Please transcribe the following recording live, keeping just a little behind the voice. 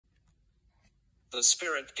The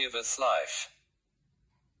Spirit giveth life.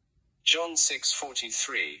 John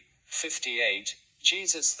 6:43, 58,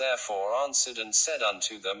 Jesus therefore answered and said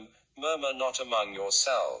unto them, Murmur not among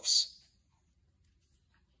yourselves.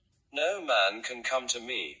 No man can come to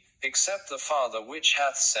me, except the Father which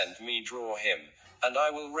hath sent me draw him, and I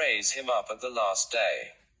will raise him up at the last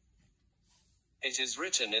day. It is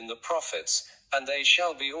written in the prophets, and they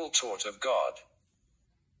shall be all taught of God.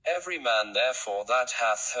 Every man therefore that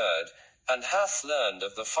hath heard, and hath learned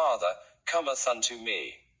of the Father, cometh unto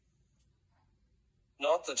me.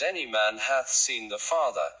 Not that any man hath seen the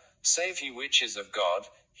Father, save he which is of God,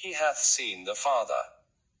 he hath seen the Father.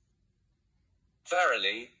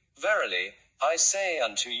 Verily, verily, I say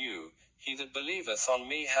unto you, he that believeth on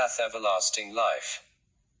me hath everlasting life.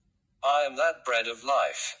 I am that bread of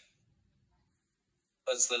life.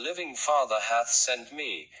 As the living Father hath sent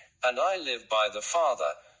me, and I live by the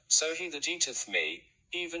Father, so he that eateth me,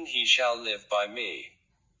 even he shall live by me.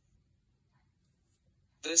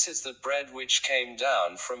 This is the bread which came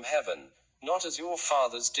down from heaven, not as your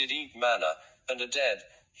fathers did eat manna, and are dead.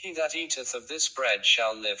 He that eateth of this bread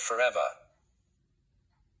shall live forever.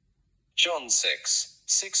 John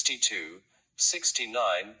 6:62,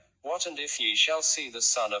 69, What and if ye shall see the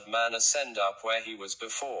Son of Man ascend up where he was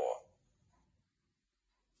before?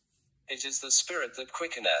 It is the Spirit that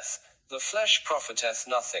quickeneth, the flesh profiteth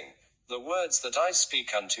nothing. The words that I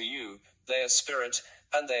speak unto you, they are spirit,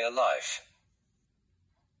 and they are life.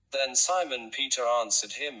 Then Simon Peter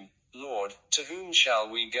answered him, Lord, to whom shall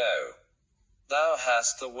we go? Thou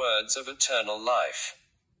hast the words of eternal life.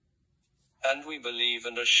 And we believe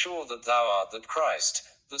and are sure that thou art the Christ,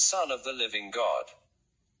 the Son of the living God.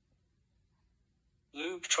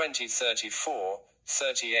 Luke 20:34,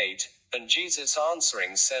 38, And Jesus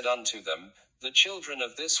answering said unto them, The children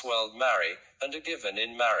of this world marry, and are given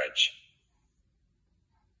in marriage.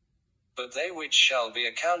 But they which shall be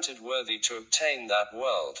accounted worthy to obtain that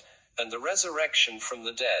world, and the resurrection from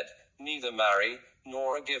the dead, neither marry,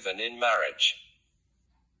 nor are given in marriage.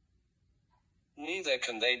 Neither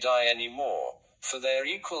can they die any more, for they are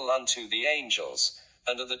equal unto the angels,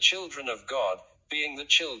 and are the children of God, being the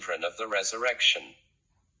children of the resurrection.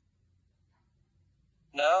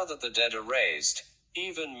 Now that the dead are raised,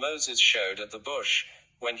 even Moses showed at the bush,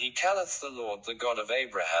 when he calleth the Lord the God of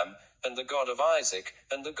Abraham, and the God of Isaac,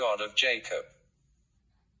 and the God of Jacob.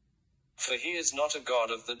 For he is not a God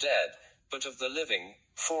of the dead, but of the living,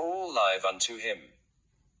 for all live unto him.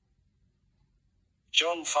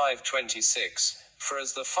 John 5:26, For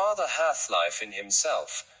as the Father hath life in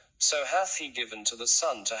himself, so hath he given to the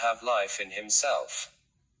Son to have life in himself.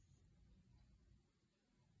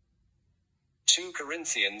 2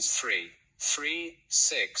 Corinthians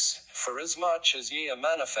 3:6, Forasmuch as ye are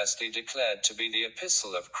manifestly declared to be the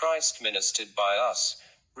epistle of Christ ministered by us,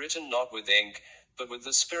 written not with ink, but with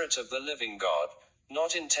the Spirit of the living God,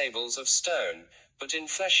 not in tables of stone, but in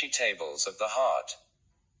fleshy tables of the heart.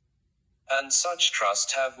 And such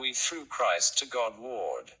trust have we through Christ to God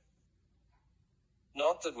ward.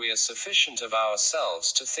 Not that we are sufficient of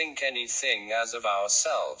ourselves to think anything as of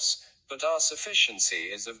ourselves, but our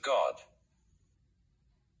sufficiency is of God,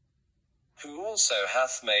 who also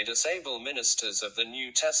hath made us able ministers of the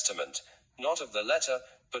New Testament, not of the letter,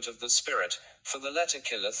 but of the Spirit, for the letter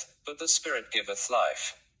killeth, but the Spirit giveth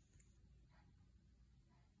life.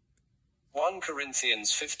 1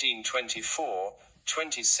 Corinthians 15:24,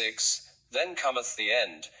 26, Then cometh the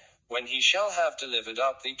end, when he shall have delivered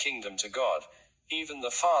up the kingdom to God, even the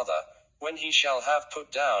Father, when he shall have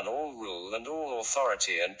put down all rule and all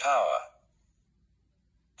authority and power.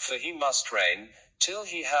 For he must reign, till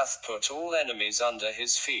he hath put all enemies under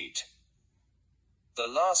his feet. The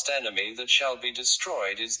last enemy that shall be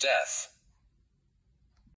destroyed is death.